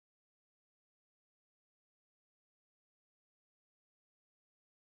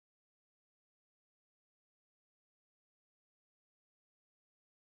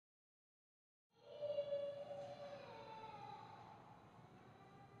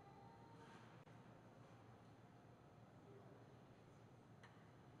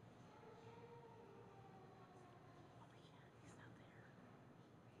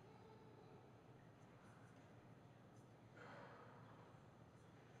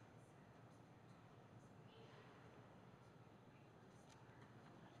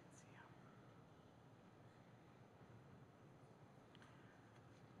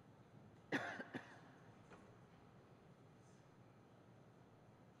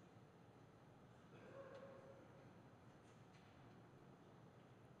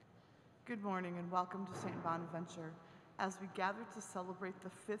Good morning and welcome to St. Bonaventure as we gather to celebrate the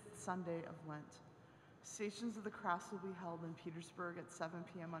fifth Sunday of Lent. Stations of the Cross will be held in Petersburg at 7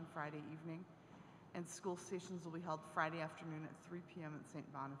 p.m. on Friday evening, and school stations will be held Friday afternoon at 3 p.m. at St.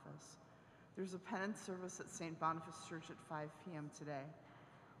 Boniface. There's a penance service at St. Boniface Church at 5 p.m. today.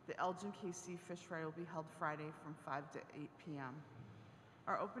 The Elgin KC Fish Fry will be held Friday from 5 to 8 p.m.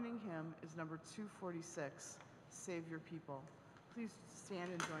 Our opening hymn is number 246, Save Your People. Please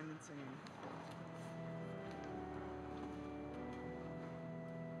stand and join in singing.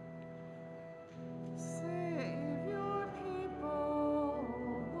 Save your people,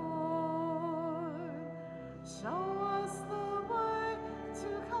 Lord. Show us the way to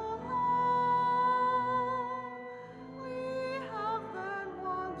come home. We have been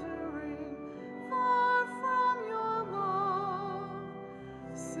wandering far from your love.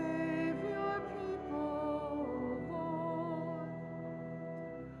 Save your people, Lord.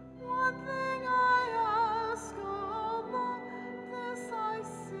 One thing I ask, O Lord, this I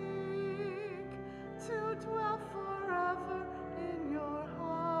seek, to dwell forever in your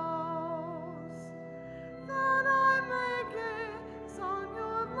house, that I may gaze on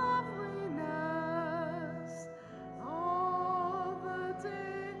your loveliness all the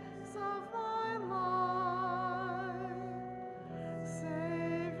days of my life.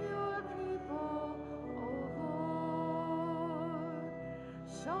 Save your people, O Lord.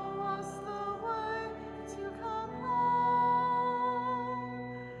 Show us the way to come home.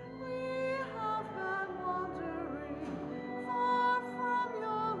 We have been wandering far from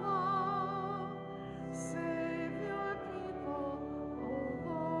your love. Save your people, O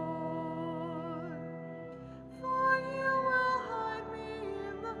Lord. For you will hide me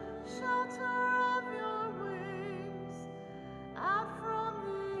in the shelter of your wings, and from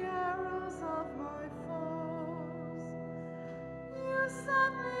the arrows of my foes. You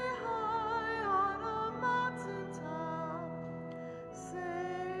set me high on a mountain top.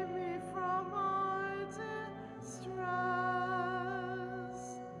 Save me from my distress.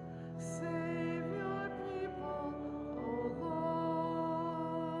 Save your people, O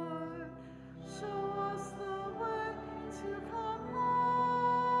Lord. Show us the way to come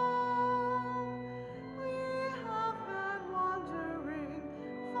home. We have been wandering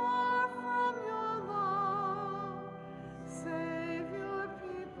far from your love. Save your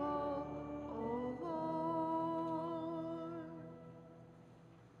people, O Lord.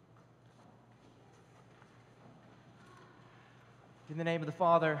 In the name of the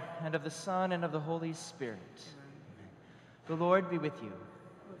Father, and of the Son, and of the Holy Spirit. Amen. The Lord be with you.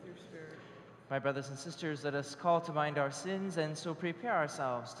 With your spirit. My brothers and sisters, let us call to mind our sins and so prepare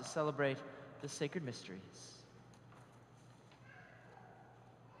ourselves to celebrate the sacred mysteries.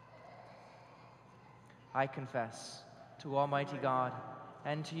 I confess to Almighty God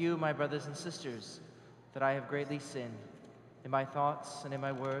and to you, my brothers and sisters, that I have greatly sinned in my thoughts and in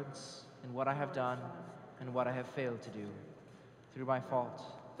my words, in what I have done and what I have failed to do. Through my fault,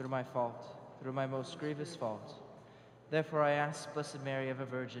 through my most grievous fault. Therefore I ask Blessed Mary, ever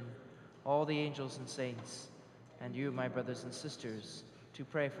Virgin, all the angels and saints, and you, my brothers and sisters, to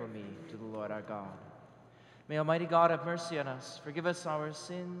pray for me to the Lord our God. May Almighty God have mercy on us, forgive us our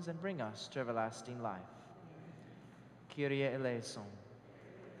sins, and bring us to everlasting life. Kyrie eleison.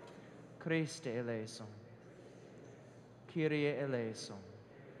 Christe eleison. Kyrie eleison.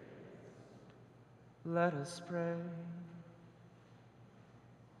 Let us pray.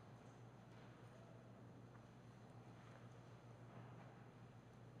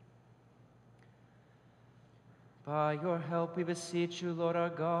 By your help we beseech you, Lord our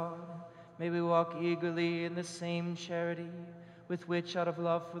God, may we walk eagerly in the same charity with which, out of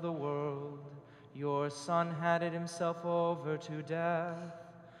love for the world, your Son handed himself over to death.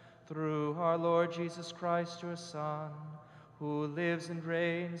 Through our Lord Jesus Christ, your Son, who lives and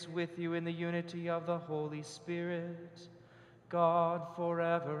reigns with you in the unity of the Holy Spirit, God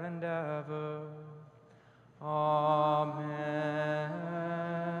forever and ever. Amen.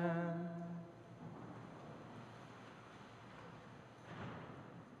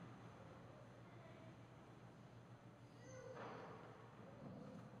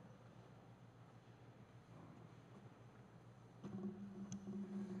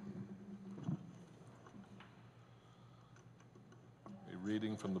 A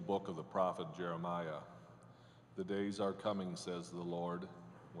reading from the book of the prophet Jeremiah. The days are coming, says the Lord,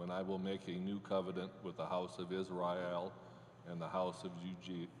 when I will make a new covenant with the house of Israel and the house of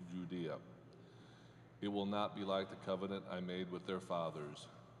Judea. It will not be like the covenant I made with their fathers,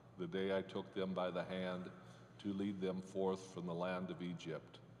 the day I took them by the hand to lead them forth from the land of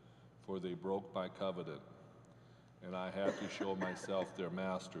Egypt, for they broke my covenant. and I have to show myself their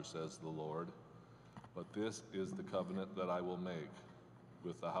master, says the Lord. But this is the covenant that I will make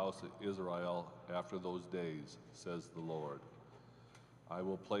with the house of Israel after those days, says the Lord. I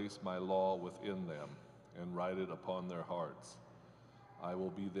will place my law within them and write it upon their hearts. I will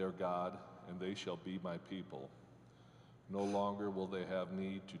be their God, and they shall be my people. No longer will they have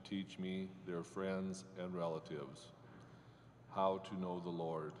need to teach me, their friends and relatives, how to know the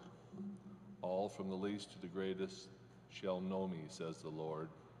Lord. All from the least to the greatest shall know me, says the Lord.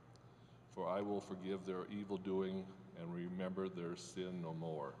 For I will forgive their evil doing and remember their sin no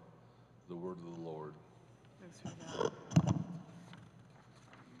more. The word of the Lord. Thanks for that.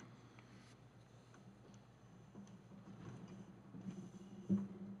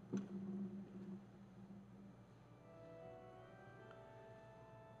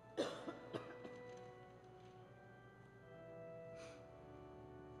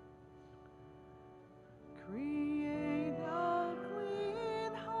 Create a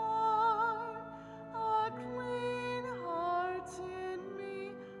clean heart in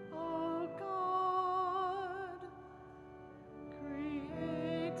me, O God.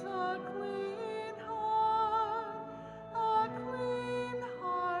 Create a clean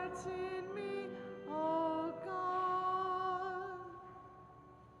heart in me, O God.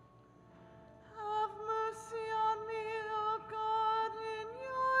 Have mercy on me, O God, in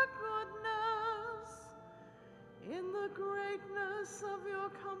your goodness. In the greatness of your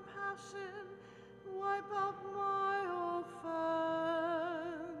compassion, wipe out my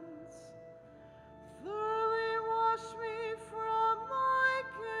offense. Thoroughly wash me from my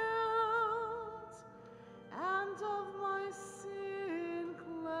guilt, and of my sin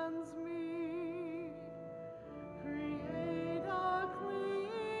cleanse me. Create a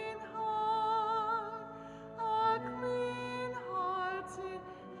clean heart in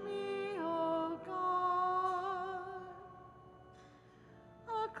me, O God.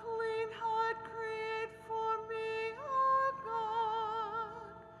 A clean heart create for me, O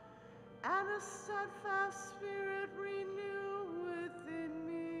God, and a steadfast spirit renew within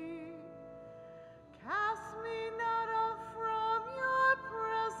me. Cast me not out from your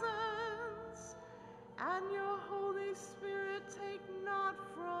presence, and your Holy Spirit take not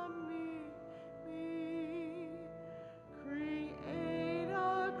from me. Create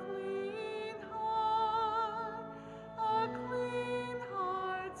a clean heart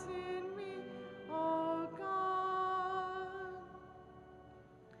in me, O God.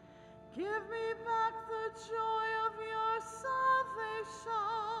 Give me back the joy of your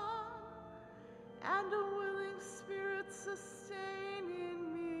salvation, and a willing spirit sustain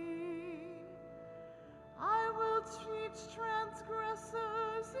in me. I will teach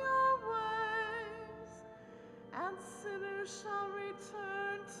transgressors your ways, and sinners shall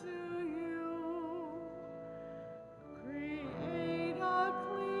return to you. Create a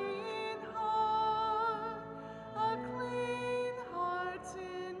clean heart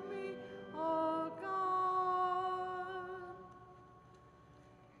in me, O God.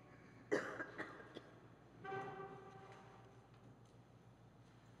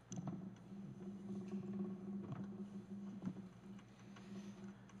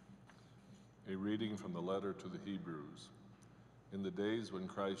 A reading from the letter to the Hebrews. In the days when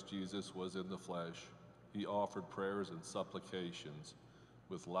Christ Jesus was in the flesh, he offered prayers and supplications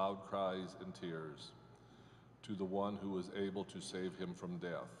with loud cries and tears to the one who was able to save him from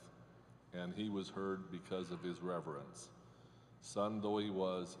death, and he was heard because of his reverence. Son though he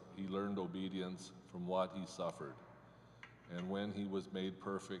was, he learned obedience from what he suffered, and when he was made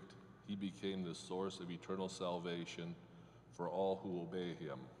perfect, he became the source of eternal salvation for all who obey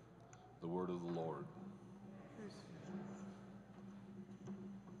him. The word of the Lord.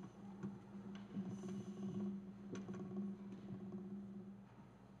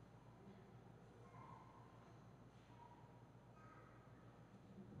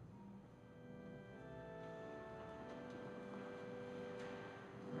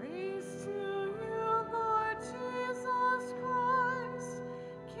 Praise to you, Lord Jesus Christ,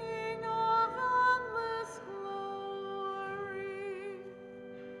 King of endless glory.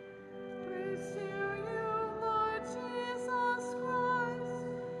 Praise to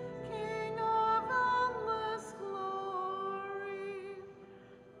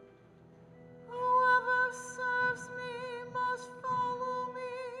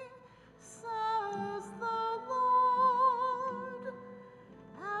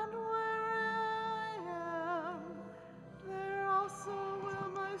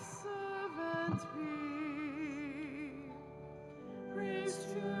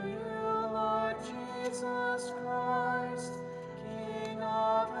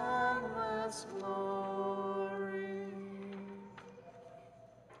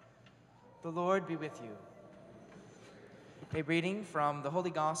Lord be with you. A reading from the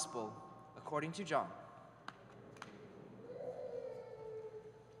Holy Gospel according to John.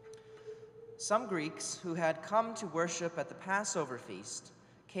 Some Greeks who had come to worship at the Passover feast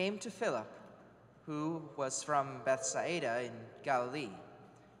came to Philip, who was from Bethsaida in Galilee,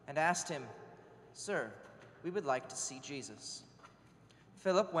 and asked him, "Sir, we would like to see Jesus."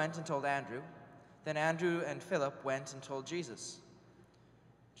 Philip went and told Andrew. Then Andrew and Philip went and told Jesus.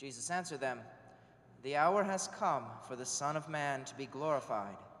 Jesus answered them, "The hour has come for the Son of Man to be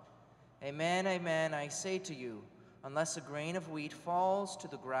glorified. Amen, amen, I say to you, unless a grain of wheat falls to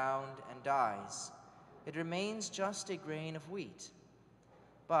the ground and dies, it remains just a grain of wheat.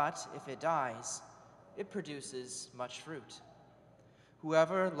 But if it dies, it produces much fruit.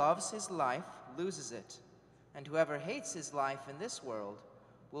 Whoever loves his life loses it, and whoever hates his life in this world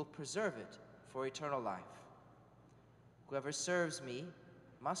will preserve it for eternal life. Whoever serves me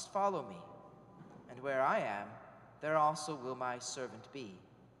must follow me, and where I am, there also will my servant be.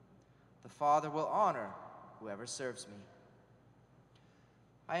 The Father will honor whoever serves me.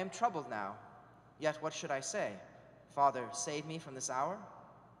 I am troubled now, yet what should I say? Father, save me from this hour?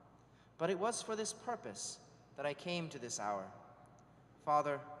 But it was for this purpose that I came to this hour.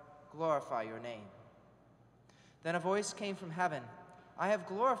 Father, glorify your name." Then a voice came from heaven, "I have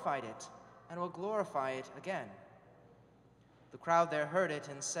glorified it, and will glorify it again." The crowd there heard it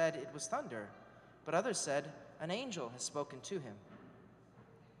and said it was thunder, but others said, "An angel has spoken to him."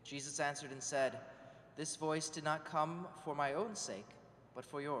 Jesus answered and said, "This voice did not come for my own sake, but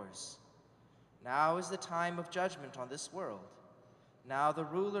for yours. Now is the time of judgment on this world. Now the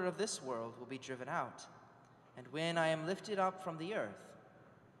ruler of this world will be driven out. And when I am lifted up from the earth,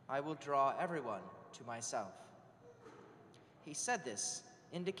 I will draw everyone to myself." He said this,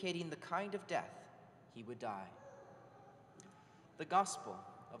 indicating the kind of death he would die. The Gospel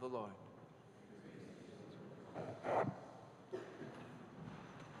of the Lord.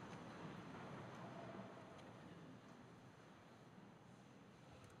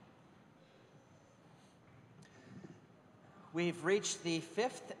 We've reached the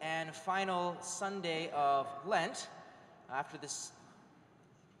fifth and final Sunday of Lent. After this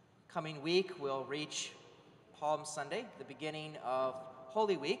coming week, we'll reach Palm Sunday, the beginning of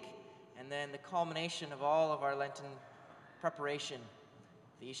Holy Week, and then the culmination of all of our Lenten preparation,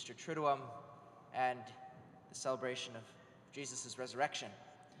 the Easter Triduum, and the celebration of Jesus' resurrection.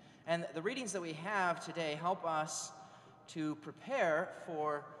 And the readings that we have today help us to prepare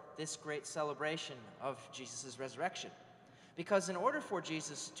for this great celebration of Jesus' resurrection. Because in order for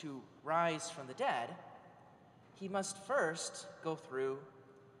Jesus to rise from the dead, he must first go through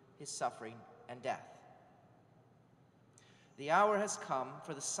his suffering and death. The hour has come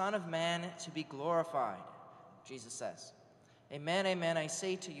for the Son of Man to be glorified, Jesus says. Amen, amen, I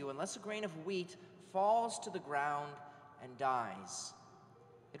say to you, unless a grain of wheat falls to the ground and dies,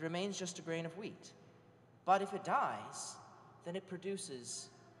 it remains just a grain of wheat. But if it dies, then it produces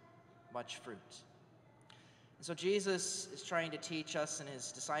much fruit. And so Jesus is trying to teach us and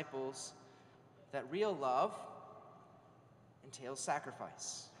his disciples that real love entails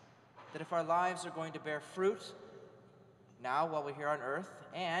sacrifice. That if our lives are going to bear fruit now while we're here on earth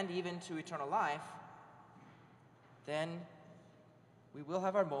and even to eternal life, then we will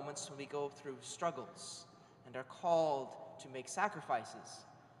have our moments when we go through struggles and are called to make sacrifices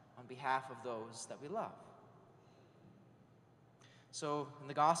on behalf of those that we love. So in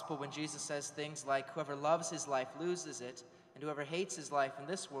the gospel, when Jesus says things like, "Whoever loves his life loses it, and whoever hates his life in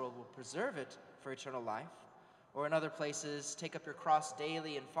this world will preserve it for eternal life," or in other places, "Take up your cross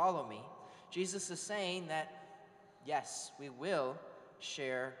daily and follow me," Jesus is saying that, yes, we will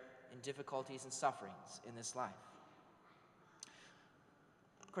share in difficulties and sufferings in this life.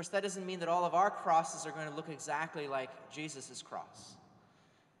 Of course, that doesn't mean that all of our crosses are going to look exactly like Jesus' cross.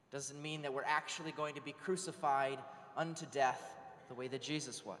 Doesn't mean that we're actually going to be crucified unto death the way that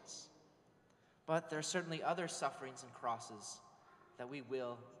Jesus was. But there are certainly other sufferings and crosses that we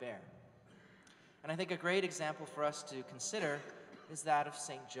will bear. And I think a great example for us to consider is that of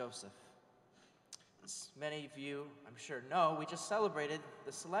St. Joseph. As many of you, I'm sure, know, we just celebrated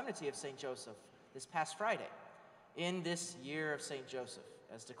the solemnity of St. Joseph this past Friday, in this year of St. Joseph,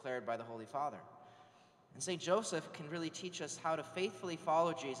 as declared by the Holy Father. And St. Joseph can really teach us how to faithfully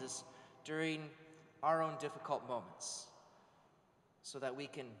follow Jesus during our own difficult moments, so that we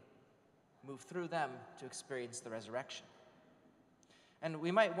can move through them to experience the resurrection. And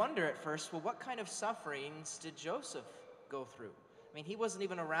we might wonder at first, well, what kind of sufferings did Joseph go through? I mean, he wasn't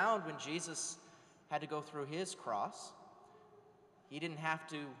even around when Jesus had to go through his cross. He didn't have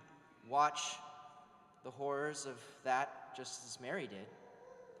to watch the horrors of that just as Mary did.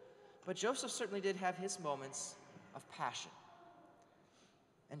 But Joseph certainly did have his moments of passion.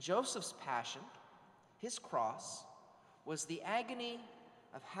 And Joseph's passion, his cross, was the agony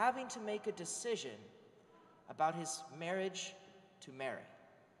of having to make a decision about his marriage to Mary.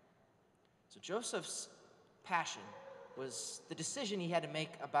 So Joseph's passion was the decision he had to make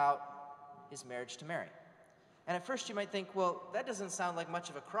about his marriage to Mary. And at first you might think, well, that doesn't sound like much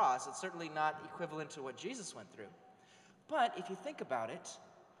of a cross. It's certainly not equivalent to what Jesus went through. But if you think about it,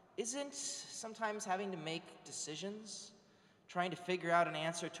 isn't sometimes having to make decisions, trying to figure out an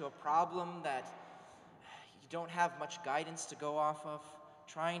answer to a problem that you don't have much guidance to go off of,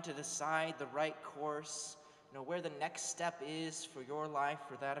 trying to decide the right course, where the next step is for your life,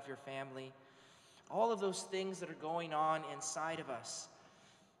 for that of your family, all of those things that are going on inside of us,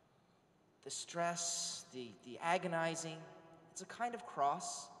 the stress, the agonizing, it's a kind of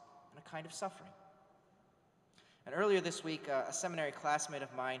cross and a kind of suffering. And earlier this week, a seminary classmate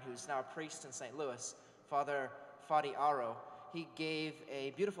of mine who's now a priest in St. Louis, Father Fadi Aro, he gave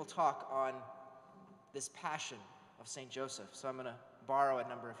a beautiful talk on this passion of St. Joseph. So I'm going to borrow a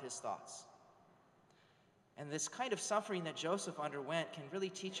number of his thoughts. And this kind of suffering that Joseph underwent can really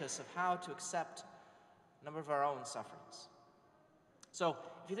teach us of how to accept a number of our own sufferings. So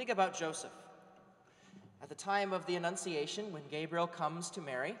if you think about Joseph, at the time of the Annunciation, when Gabriel comes to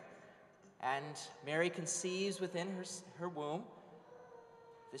Mary, and Mary conceives within her womb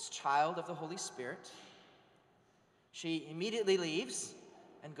this child of the Holy Spirit, she immediately leaves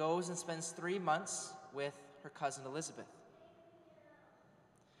and goes and spends 3 months with her cousin Elizabeth.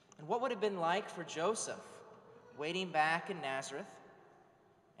 And what would have been like for Joseph, waiting back in Nazareth,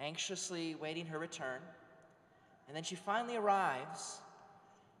 anxiously waiting her return, and then she finally arrives,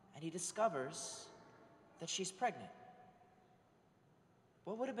 and he discovers that she's pregnant.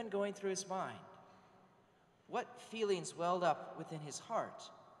 What would have been going through his mind? What feelings welled up within his heart?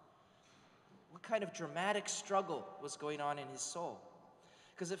 What kind of dramatic struggle was going on in his soul?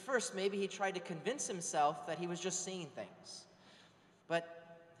 Because at first, maybe he tried to convince himself that he was just seeing things,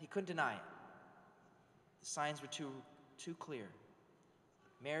 but he couldn't deny it. The signs were too clear.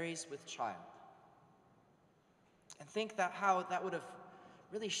 Mary's with child. And think that how that would have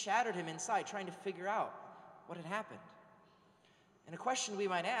really shattered him inside, trying to figure out what had happened. And a question we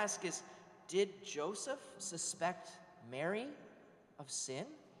might ask is, did Joseph suspect Mary of sin?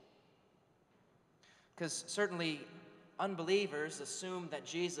 Because certainly unbelievers assume that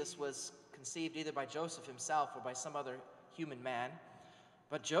Jesus was conceived either by Joseph himself or by some other human man.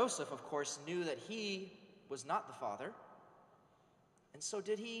 But Joseph, of course, knew that he was not the father. And so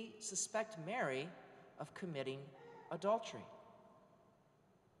did he suspect Mary of committing adultery?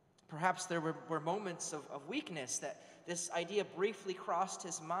 Perhaps there were moments of weakness that this idea briefly crossed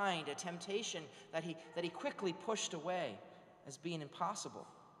his mind, a temptation that he quickly pushed away as being impossible.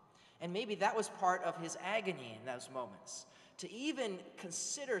 And maybe that was part of his agony in those moments, to even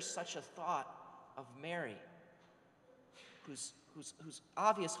consider such a thought of Mary, whose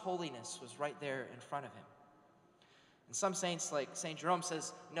obvious holiness was right there in front of him. And some saints, like St. Jerome,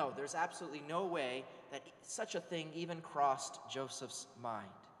 says, no, there's absolutely no way that such a thing even crossed Joseph's mind.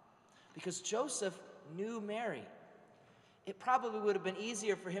 Because Joseph knew Mary. It probably would have been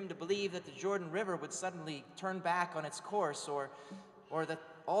easier for him to believe that the Jordan River would suddenly turn back on its course, or that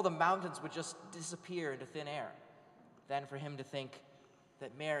all the mountains would just disappear into thin air, than for him to think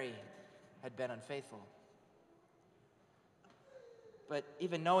that Mary had been unfaithful. But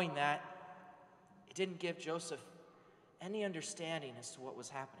even knowing that, it didn't give Joseph any understanding as to what was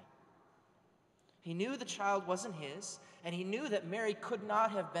happening. He knew the child wasn't his, and he knew that Mary could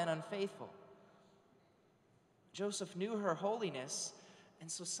not have been unfaithful. Joseph knew her holiness, and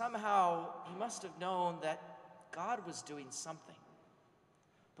so somehow he must have known that God was doing something.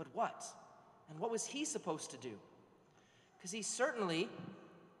 But what? And what was he supposed to do? Because he certainly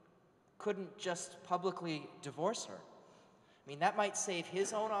couldn't just publicly divorce her. I mean, that might save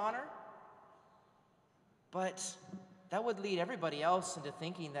his own honor, but that would lead everybody else into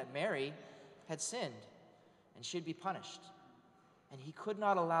thinking that Mary had sinned and should be punished. And he could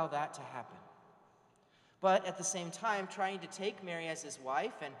not allow that to happen. But at the same time, trying to take Mary as his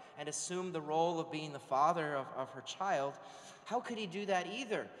wife and assume the role of being the father of her child, how could he do that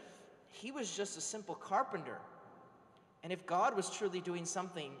either? He was just a simple carpenter. And if God was truly doing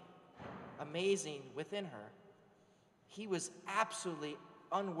something amazing within her, he was absolutely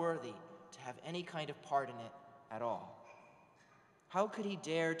unworthy to have any kind of part in it at all. How could he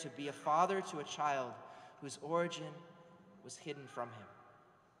dare to be a father to a child whose origin was hidden from him?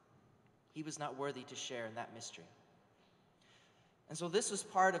 He was not worthy to share in that mystery. And so this was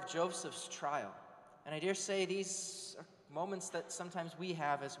part of Joseph's trial. And I dare say these are moments that sometimes we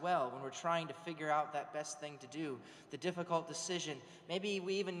have as well when we're trying to figure out that best thing to do, the difficult decision. Maybe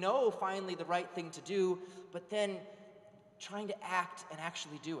we even know finally the right thing to do, but then trying to act and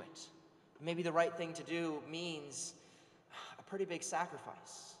actually do it. Maybe the right thing to do means a pretty big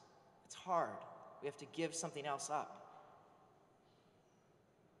sacrifice. It's hard. We have to give something else up.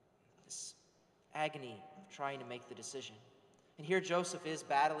 This agony of trying to make the decision. And here Joseph is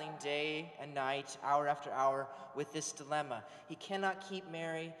battling day and night, hour after hour, with this dilemma. He cannot keep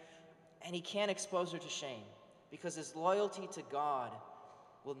Mary, and he can't expose her to shame, because his loyalty to God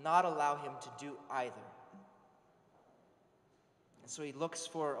will not allow him to do either. And so he looks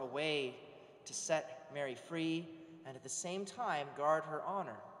for a way to set Mary free and at the same time guard her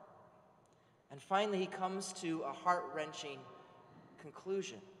honor. And finally he comes to a heart-wrenching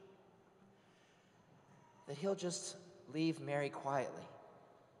conclusion that he'll just leave Mary quietly.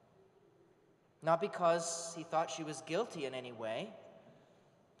 Not because he thought she was guilty in any way,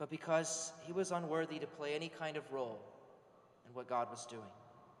 but because he was unworthy to play any kind of role in what God was doing.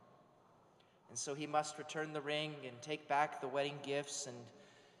 And so he must return the ring and take back the wedding gifts, and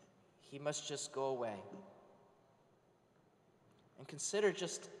he must just go away. And consider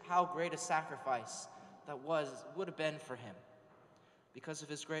just how great a sacrifice that would have been for him, because of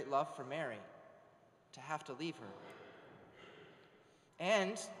his great love for Mary, to have to leave her.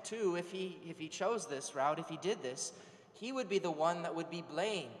 And, too, if he chose this route, if he did this, he would be the one that would be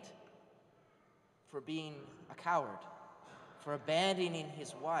blamed for being a coward, for abandoning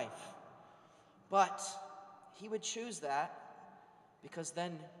his wife. But he would choose that because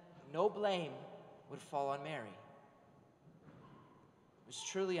then no blame would fall on Mary. It was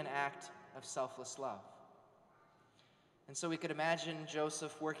truly an act of selfless love. And so we could imagine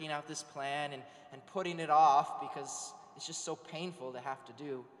Joseph working out this plan and putting it off because it's just so painful to have to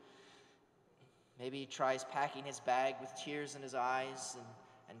do. Maybe he tries packing his bag with tears in his eyes,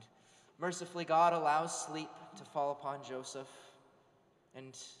 and mercifully God allows sleep to fall upon Joseph.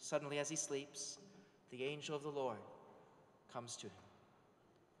 And suddenly as he sleeps, the angel of the Lord comes to him.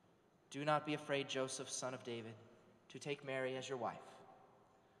 Do not be afraid, Joseph, son of David, to take Mary as your wife,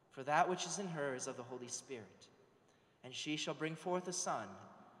 for that which is in her is of the Holy Spirit, and she shall bring forth a son,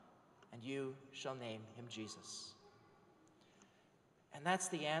 and you shall name him Jesus. And that's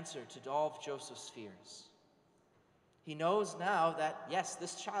the answer to all of Joseph's fears. He knows now that, yes,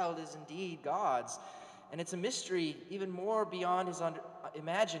 this child is indeed God's, and it's a mystery even more beyond his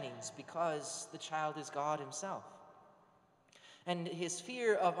imaginings because the child is God himself. And his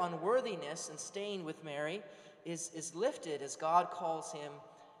fear of unworthiness and staying with Mary is lifted as God calls him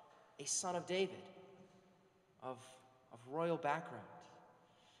a son of David, of royal background.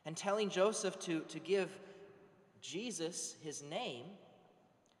 And telling Joseph to give Jesus his name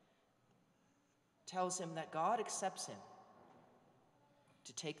tells him that God accepts him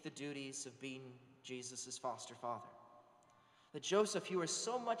to take the duties of being Jesus' foster father. That Joseph, you are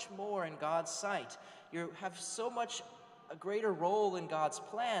so much more in God's sight. You have so much a greater role in God's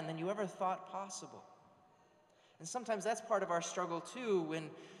plan than you ever thought possible. And sometimes that's part of our struggle too, when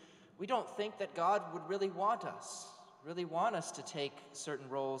we don't think that God would really want us to take certain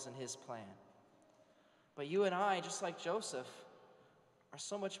roles in his plan. But you and I, just like Joseph, are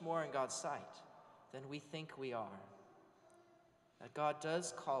so much more in God's sight than we think we are. That God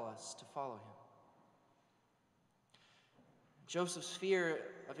does call us to follow him. Joseph's fear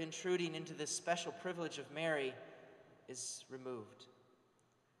of intruding into this special privilege of Mary is removed.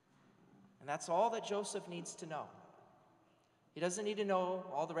 And that's all that Joseph needs to know. He doesn't need to know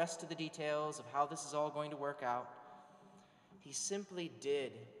all the rest of the details of how this is all going to work out. He simply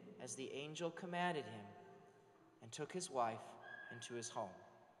did as the angel commanded him and took his wife into his home.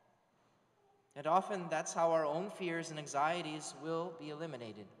 And often that's how our own fears and anxieties will be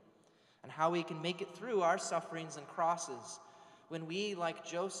eliminated, and how we can make it through our sufferings and crosses when we, like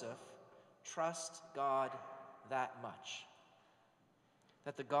Joseph, trust God that much.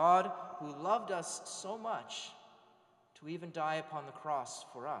 That the God who loved us so much to even die upon the cross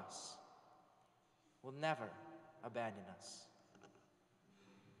for us will never abandon us.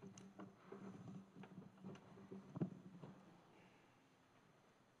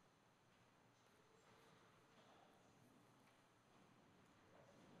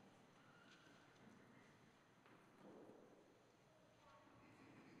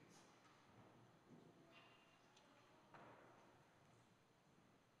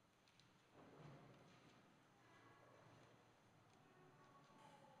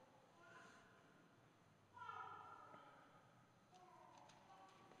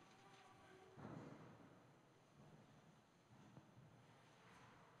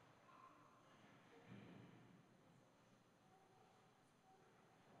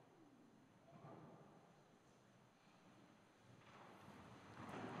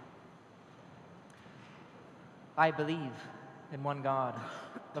 I believe in one God,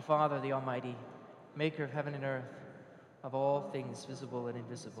 the Father, the Almighty, maker of heaven and earth, of all things visible and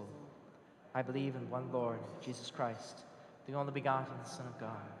invisible. I believe in one Lord, Jesus Christ, the only begotten Son of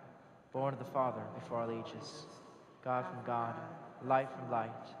God, born of the Father before all ages, God from God, light from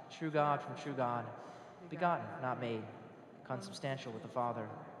light, true God from true God, begotten, not made, consubstantial with the Father.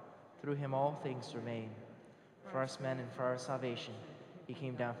 Through him all things were made. For us men and for our salvation, he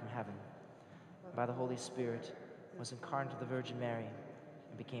came down from heaven. By the Holy Spirit, was incarnate of the Virgin Mary,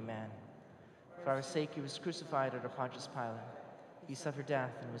 and became man. For our sake he was crucified under Pontius Pilate. He suffered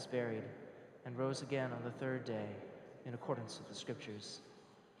death and was buried, and rose again on the third day, in accordance with the Scriptures.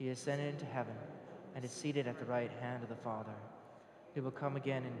 He ascended into heaven, and is seated at the right hand of the Father. He will come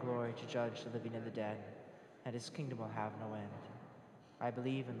again in glory to judge the living and the dead, and his kingdom will have no end. I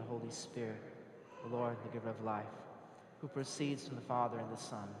believe in the Holy Spirit, the Lord, the giver of life, who proceeds from the Father and the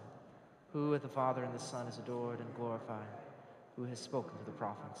Son, who with the Father and the Son is adored and glorified, who has spoken to the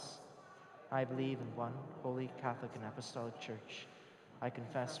prophets. I believe in one holy Catholic and Apostolic Church. I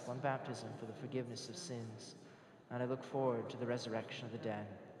confess one baptism for the forgiveness of sins, and I look forward to the resurrection of the dead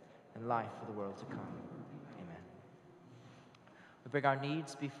and life of the world to come. Amen. We bring our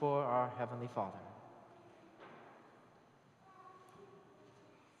needs before our Heavenly Father.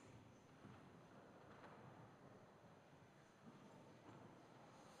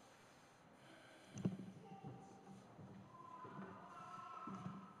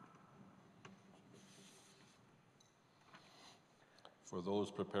 For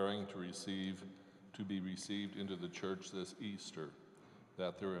those preparing to be received into the church this Easter,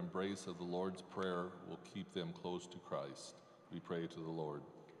 that their embrace of the Lord's Prayer will keep them close to Christ, we pray to the Lord.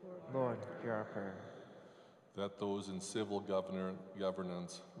 Lord, hear our prayer. That those in civil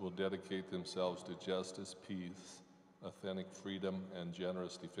governance will dedicate themselves to justice, peace, authentic freedom, and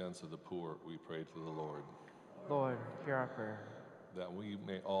generous defense of the poor, we pray to the Lord. Lord, hear our prayer. That we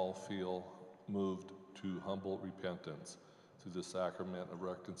may all feel moved to humble repentance through the sacrament of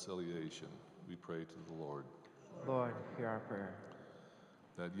reconciliation, we pray to the Lord. Lord, hear our prayer.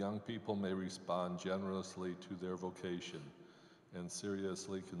 That young people may respond generously to their vocation and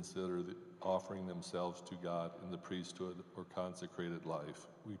seriously consider offering themselves to God in the priesthood or consecrated life,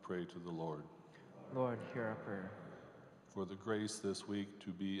 we pray to the Lord. Lord, hear our prayer. For the grace this week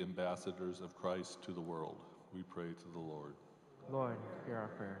to be ambassadors of Christ to the world, we pray to the Lord. Lord, hear our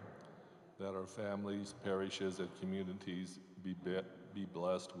prayer. That our families, parishes, and communities be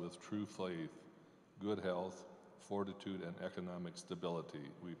blessed with true faith, good health, fortitude, and economic stability,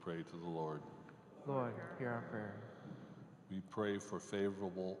 we pray to the Lord. Lord, hear our prayer. We pray for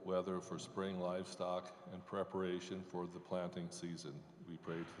favorable weather for spring livestock and preparation for the planting season, we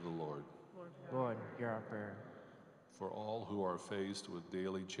pray to the Lord. Lord, hear our prayer. For all who are faced with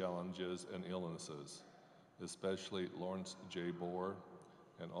daily challenges and illnesses, especially Lawrence J. Bohr,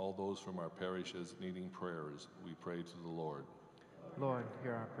 and all those from our parishes needing prayers, we pray to the Lord. Lord,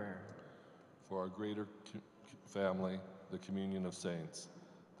 hear our prayer. For our greater family, the communion of saints,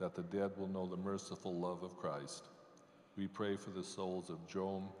 that the dead will know the merciful love of Christ, we pray for the souls of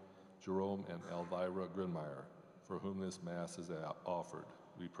Jerome and Elvira Grinmeyer, for whom this Mass is offered.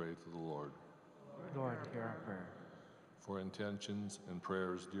 We pray to the Lord. Lord, hear our prayer. For intentions and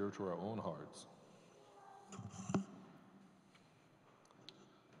prayers dear to our own hearts,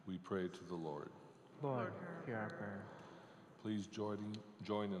 we pray to the Lord. Lord, hear our prayer. Please join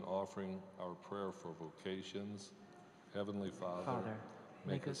in offering our prayer for vocations. Heavenly Father,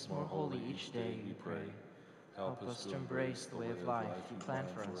 make us more holy each day, we pray. Help us to embrace the way of life you planned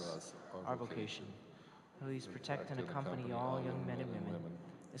for us, our vocation. Please protect and accompany all young men and women,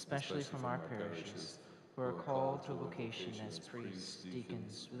 especially from our parishes, who are called to a vocation as priests,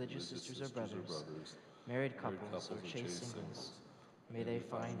 deacons, religious sisters or brothers, married couples or chaste singles. May they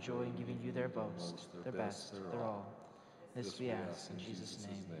find joy in giving you their boast, their best, their all. This we ask in Jesus'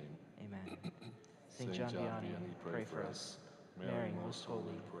 name. Amen. Saint John Vianney, pray for us. Mary, most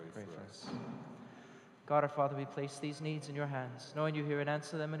holy, pray for us. God our Father, we place these needs in your hands, knowing you hear and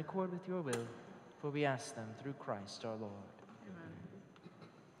answer them in accord with your will, for we ask them through Christ our Lord.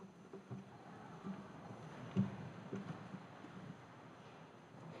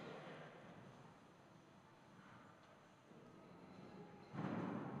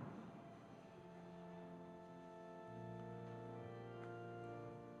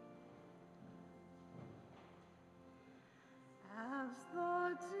 As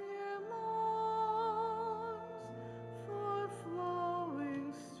the deer longs for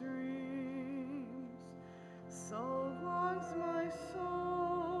flowing streams, so longs my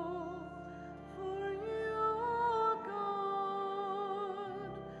soul for you, O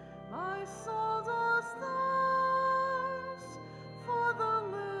God. My soul does thirst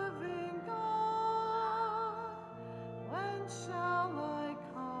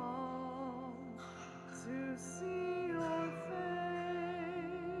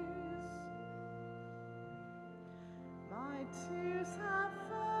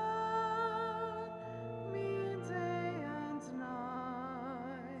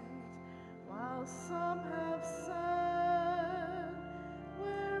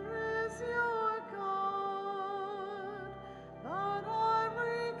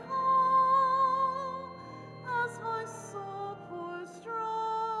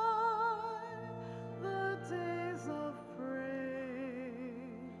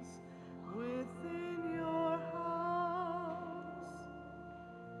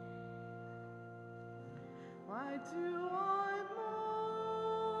Why do I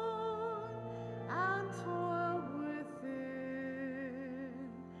mourn and toil within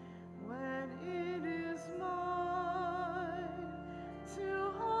when it is mine to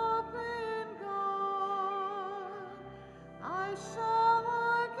hope in God? I shall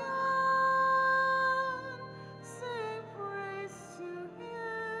again sing praise to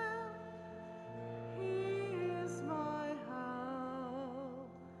Him. He is my help.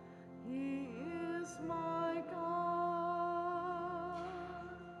 He is my God.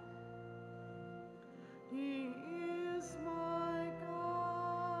 He is my God.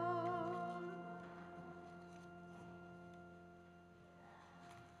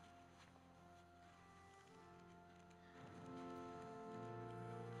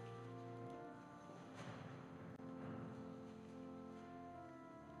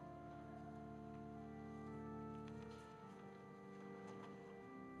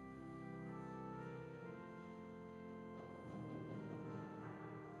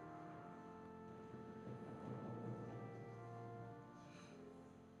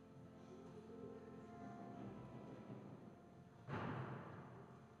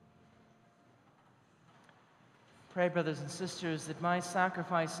 Pray, brothers and sisters, that my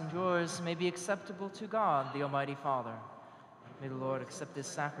sacrifice and yours may be acceptable to God, the Almighty Father. May the Lord accept this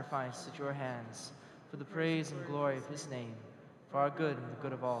sacrifice at your hands for the praise and glory of his name, for our good and the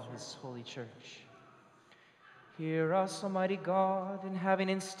good of all his holy church. Hear us, Almighty God, and having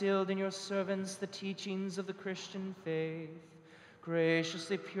instilled in your servants the teachings of the Christian faith,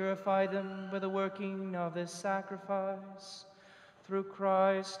 graciously purify them by the working of this sacrifice, through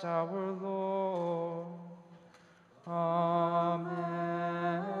Christ our Lord. Amen.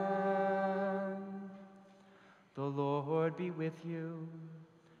 The Lord be with you,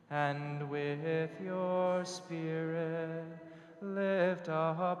 and with your spirit. Lift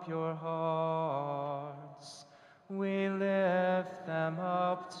up your hearts. We lift them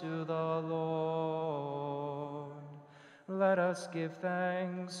up to the Lord. Let us give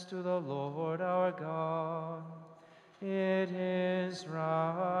thanks to the Lord our God. It is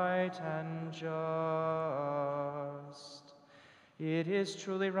right and just. It is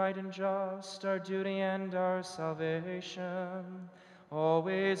truly right and just, our duty and our salvation,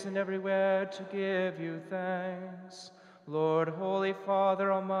 always and everywhere to give you thanks, Lord, Holy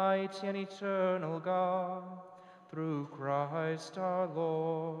Father, Almighty and eternal God, through Christ our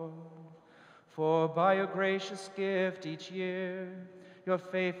Lord. For by your gracious gift each year, your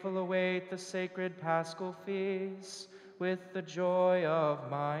faithful await the sacred Paschal feasts with the joy of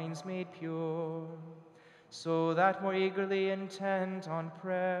minds made pure, so that more eagerly intent on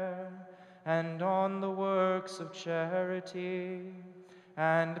prayer and on the works of charity,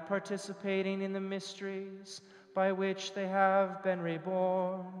 and participating in the mysteries by which they have been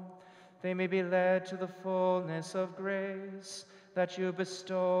reborn, they may be led to the fullness of grace that you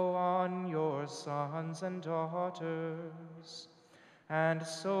bestow on your sons and daughters. And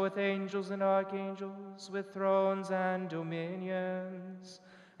so with angels and archangels, with thrones and dominions,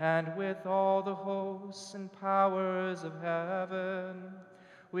 and with all the hosts and powers of heaven,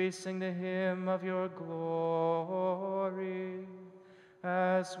 we sing the hymn of your glory,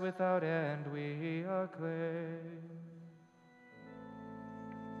 as without end we acclaim.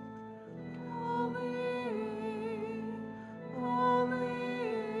 Holy, holy,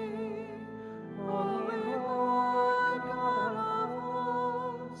 holy Lord God of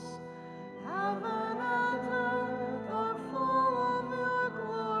hosts, heaven and earth are full of your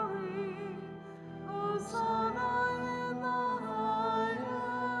glory. Hosanna in the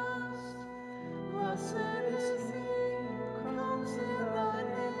highest. Blessed is he who comes in the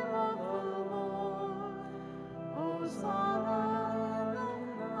name of the Lord. Hosanna in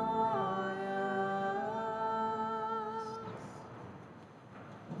the highest.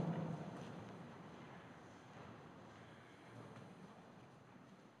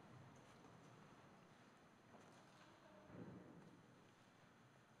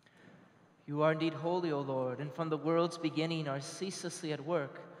 You are indeed holy, O Lord, and from the world's beginning are ceaselessly at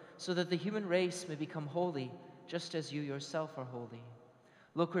work, so that the human race may become holy, just as you yourself are holy.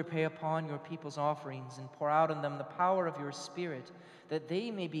 Look, repay upon your people's offerings, and pour out on them the power of your Spirit, that they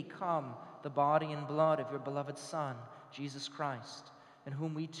may become the body and blood of your beloved Son, Jesus Christ, in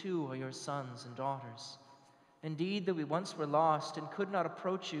whom we too are your sons and daughters. Indeed, though we once were lost and could not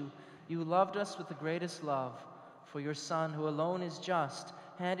approach you, you loved us with the greatest love, for your Son, who alone is just,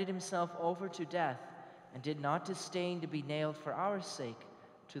 handed himself over to death and did not disdain to be nailed for our sake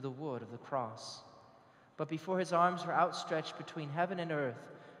to the wood of the cross. But before his arms were outstretched between heaven and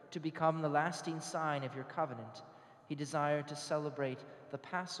earth to become the lasting sign of your covenant, he desired to celebrate the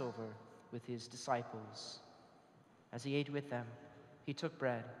Passover with his disciples. As he ate with them, he took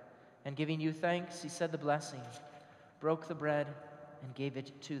bread, and giving you thanks, he said the blessing, broke the bread, and gave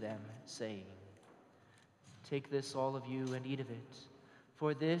it to them, saying, "Take this, all of you, and eat of it,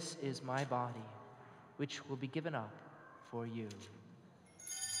 for this is my body, which will be given up for you."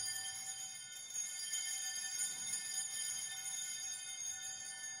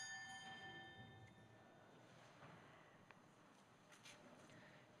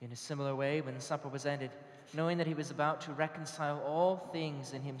 In a similar way, when supper was ended, knowing that he was about to reconcile all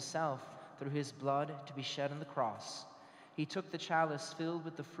things in himself through his blood to be shed on the cross, he took the chalice filled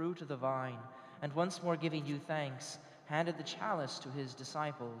with the fruit of the vine, and once more giving you thanks, handed the chalice to his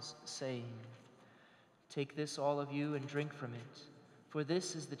disciples, saying, "Take this, all of you, and drink from it, for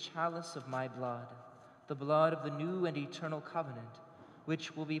this is the chalice of my blood, the blood of the new and eternal covenant,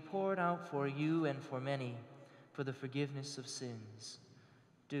 which will be poured out for you and for many for the forgiveness of sins.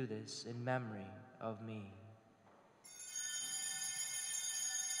 Do this in memory of me."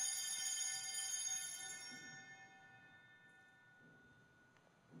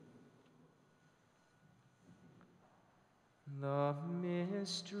 The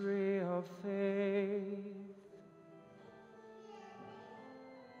mystery of faith.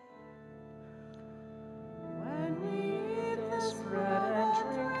 When we eat this bread and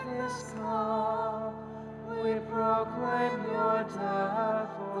drink this cup, we proclaim your death,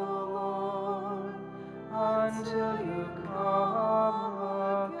 O Lord, until you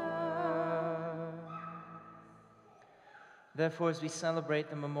come again. Therefore, as we celebrate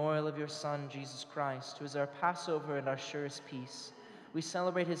the memorial of your Son, Jesus Christ, who is our Passover and our surest peace, we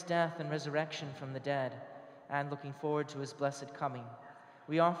celebrate his death and resurrection from the dead, and looking forward to his blessed coming,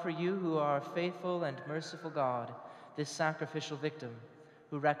 we offer you, who are a faithful and merciful God, this sacrificial victim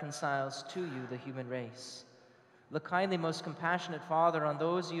who reconciles to you the human race. Look kindly, most compassionate Father, on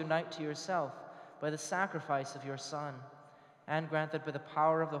those you unite to yourself by the sacrifice of your Son, and grant that by the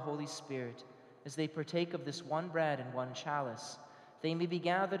power of the Holy Spirit, as they partake of this one bread and one chalice, they may be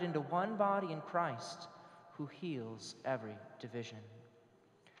gathered into one body in Christ, who heals every division.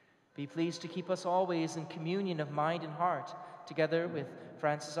 Be pleased to keep us always in communion of mind and heart, together with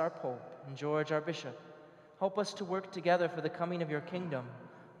Francis our Pope and George our Bishop. Help us to work together for the coming of your kingdom,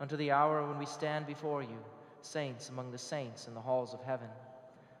 unto the hour when we stand before you, saints among the saints in the halls of heaven.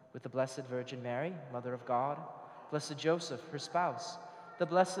 With the Blessed Virgin Mary, Mother of God, Blessed Joseph, her spouse, the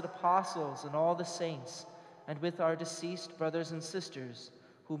blessed apostles and all the saints, and with our deceased brothers and sisters,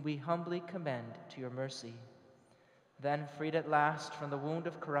 whom we humbly commend to your mercy. Then, freed at last from the wound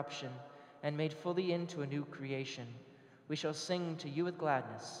of corruption, and made fully into a new creation, we shall sing to you with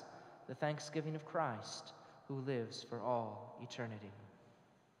gladness the thanksgiving of Christ, who lives for all eternity.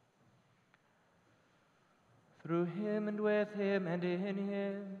 Through him, and with him, and in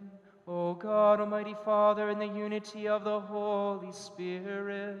him, O God, Almighty Father, in the unity of the Holy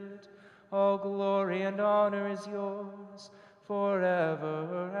Spirit, all glory and honor is yours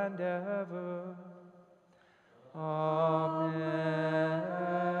forever and ever. Amen.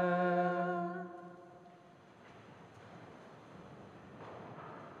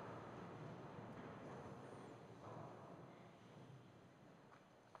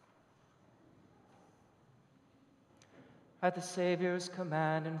 At the Savior's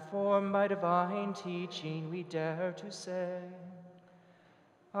command, informed by divine teaching, we dare to say,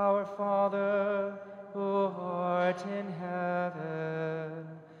 Our Father, who art in heaven,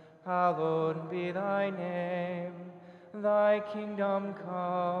 hallowed be thy name. Thy kingdom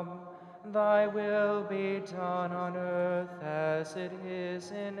come, thy will be done on earth as it is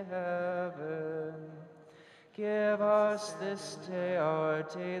in heaven. Give us this day our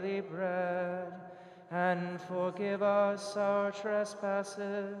daily bread, and forgive us our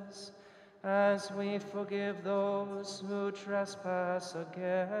trespasses, as we forgive those who trespass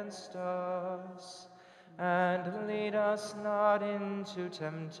against us. And lead us not into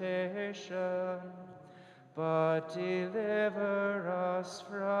temptation, but deliver us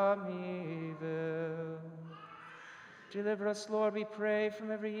from evil. Deliver us, Lord, we pray,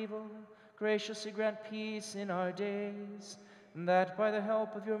 from every evil. Graciously grant peace in our days, that by the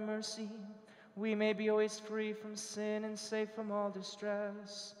help of your mercy we may be always free from sin and safe from all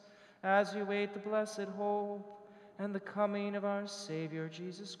distress, as we wait the blessed hope and the coming of our Savior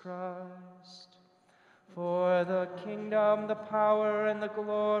Jesus Christ. For the kingdom, the power, and the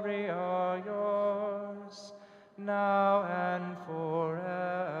glory are yours, now and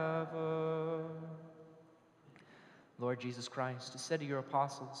forever. Lord Jesus Christ, who said to your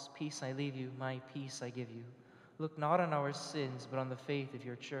apostles, Peace I leave you, my peace I give you, look not on our sins, but on the faith of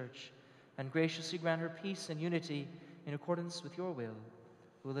your church, and graciously grant her peace and unity in accordance with your will,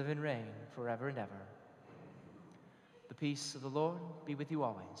 who live and reign forever and ever. peace of the Lord be with you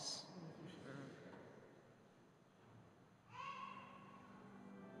always.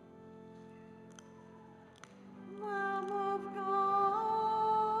 Lamb of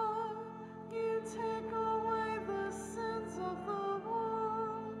God, you take away the sins of the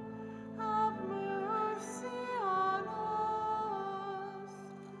world. Have mercy on us.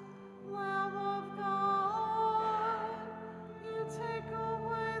 Lamb of God, you take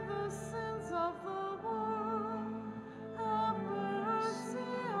away the sins of the world. Have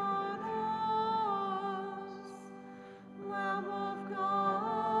mercy on us. Lamb of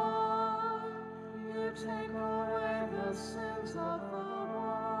God, you take away the sins of the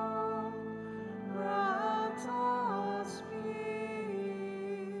world. Grant us peace.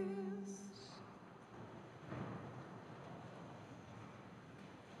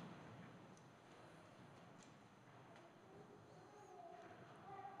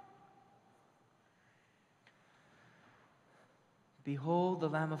 Behold the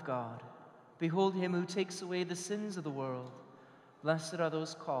Lamb of God. Behold him who takes away the sins of the world. Blessed are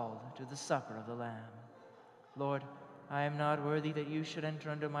those called to the supper of the Lamb. Lord, I am not worthy that you should enter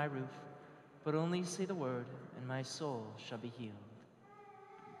under my roof, but only say the word, and my soul shall be healed.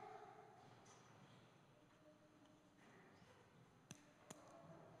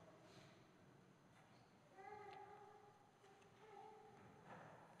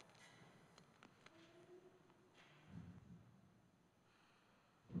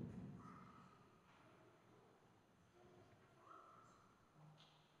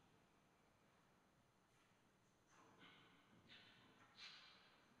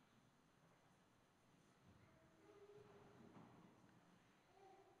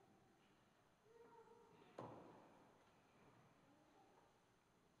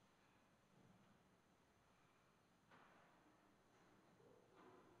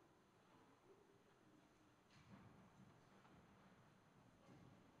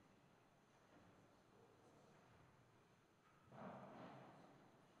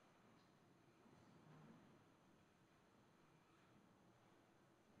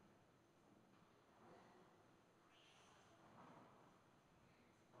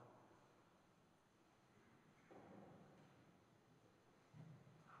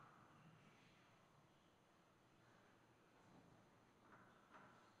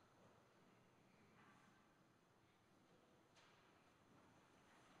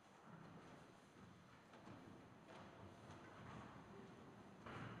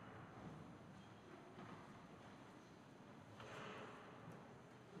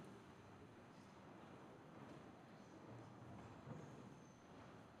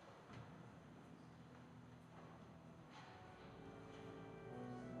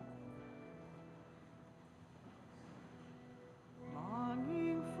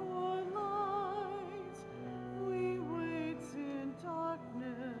 Longing for light, we wait in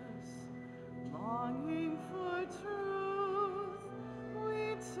darkness. Longing for truth,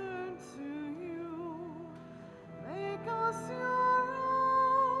 we turn to you. Make us your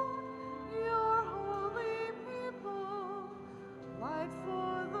own, your holy people, light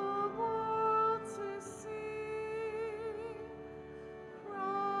for the world to see.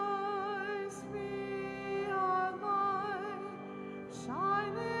 Christ be our light,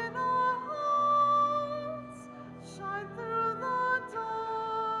 shine in our hearts, shine through the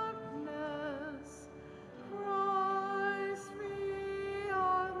darkness. Christ be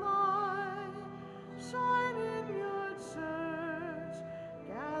our light, shine in your church,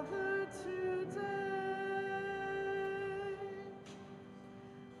 gathered today.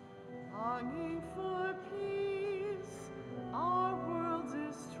 Longing for peace, our world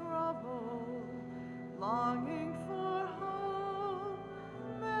is troubled. Longing for hope,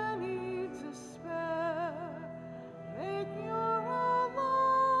 many despair. Make your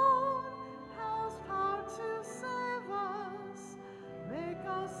alone house power to save us. Make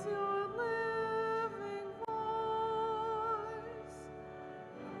us your living voice.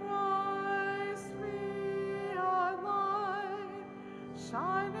 Christ be our light,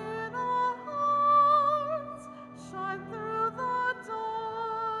 shine in our hearts, shine through the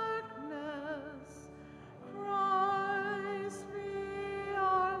darkness. Christ be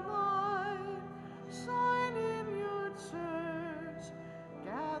our light, shine in your church,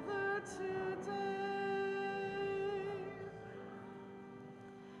 gathered today.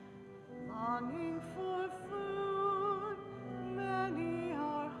 Longing for food, many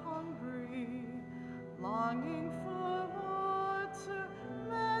are hungry. Longing for water,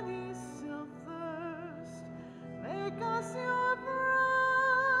 many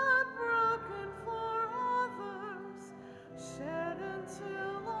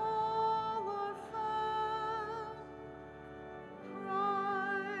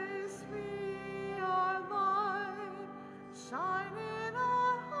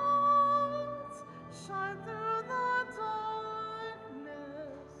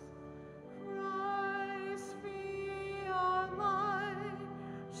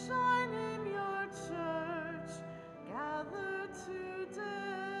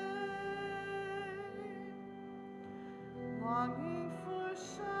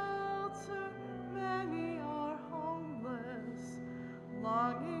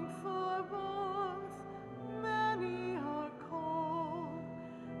longing for both, many are called.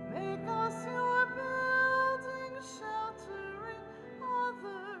 Make us your building, sheltering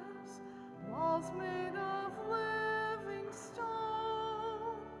others, walls made of living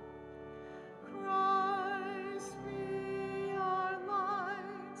stone. Christ be our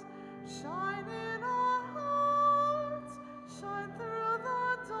light, shine in our hearts, shine through the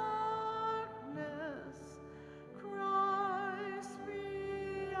darkness. Christ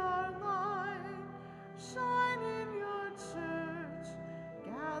be our light, shine in your church,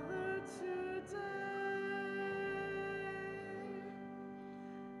 gathered today.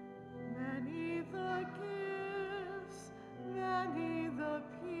 Many the gifts, many the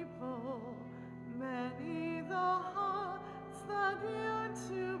people, many the hearts that yearn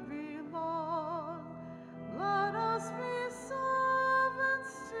to belong. Let us be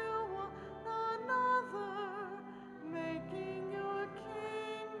servants to one another, making your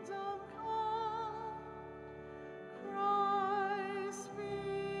kingdom come. Christ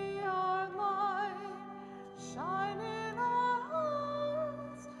be our light, shine in our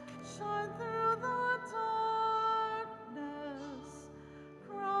hearts, shine through the darkness.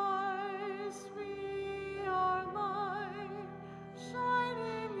 Christ be our light, shine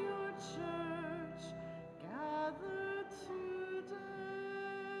in your church, gathered today.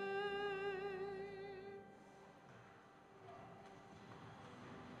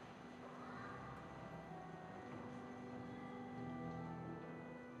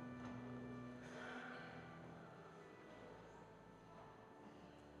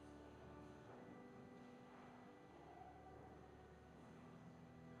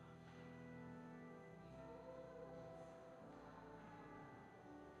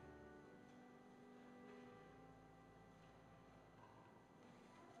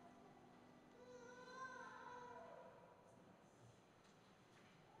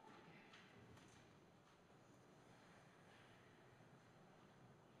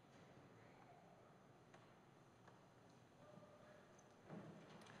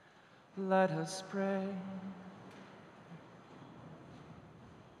 Let us pray.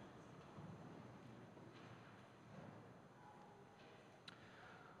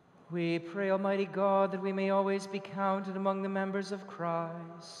 We pray, Almighty God, that we may always be counted among the members of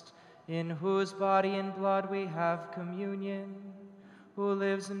Christ, in whose body and blood we have communion, who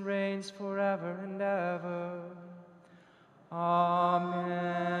lives and reigns forever and ever. Amen.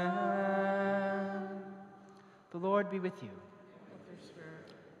 The Lord be with you. With your spirit.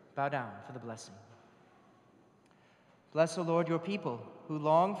 Bow down for the blessing. Bless, O Lord, your people who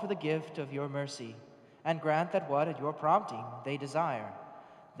long for the gift of your mercy, and grant that what at your prompting they desire,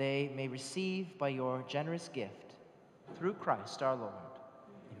 they may receive by your generous gift. Through Christ our Lord.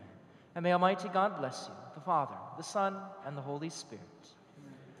 Amen. And may Almighty God bless you, the Father, the Son, and the Holy Spirit.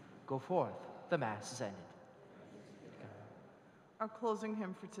 Amen. Go forth. The Mass is ended. Our closing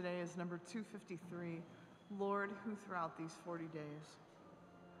hymn for today is number 253, Lord, who throughout these 40 days.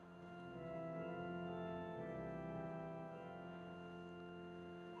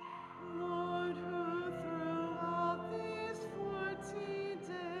 Lord, who throughout these 40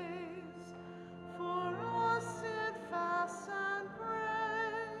 days for us did fast and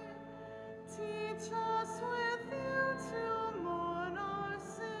pray, teach us with you to mourn our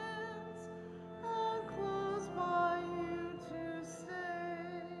sins and close by you to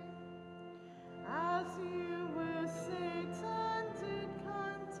stay. As you with Satan did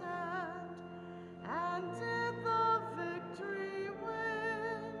contend and did the victory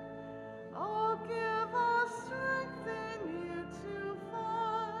win, oh, give us strength in you to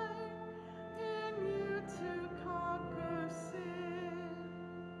fight, in you to conquer sin.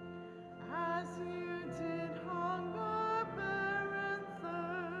 As you did hunger, bear, and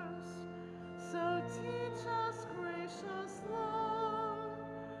thirst, so teach us, gracious Lord,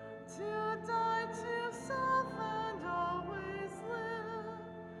 to die to self and always live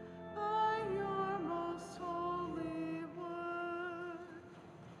by your most holy word.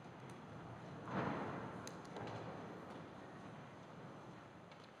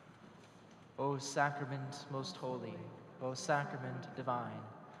 O sacrament most holy, O sacrament divine,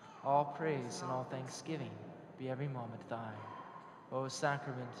 all praise and all thanksgiving be every moment thine. O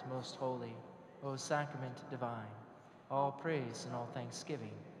sacrament most holy, O sacrament divine, all praise and all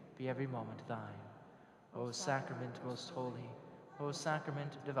thanksgiving be every moment thine. O sacrament most holy, O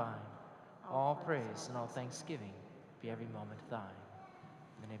sacrament divine, all praise and all thanksgiving be every moment thine.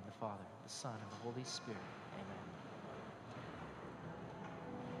 In the name of the Father, the Son, and the Holy Spirit. Amen.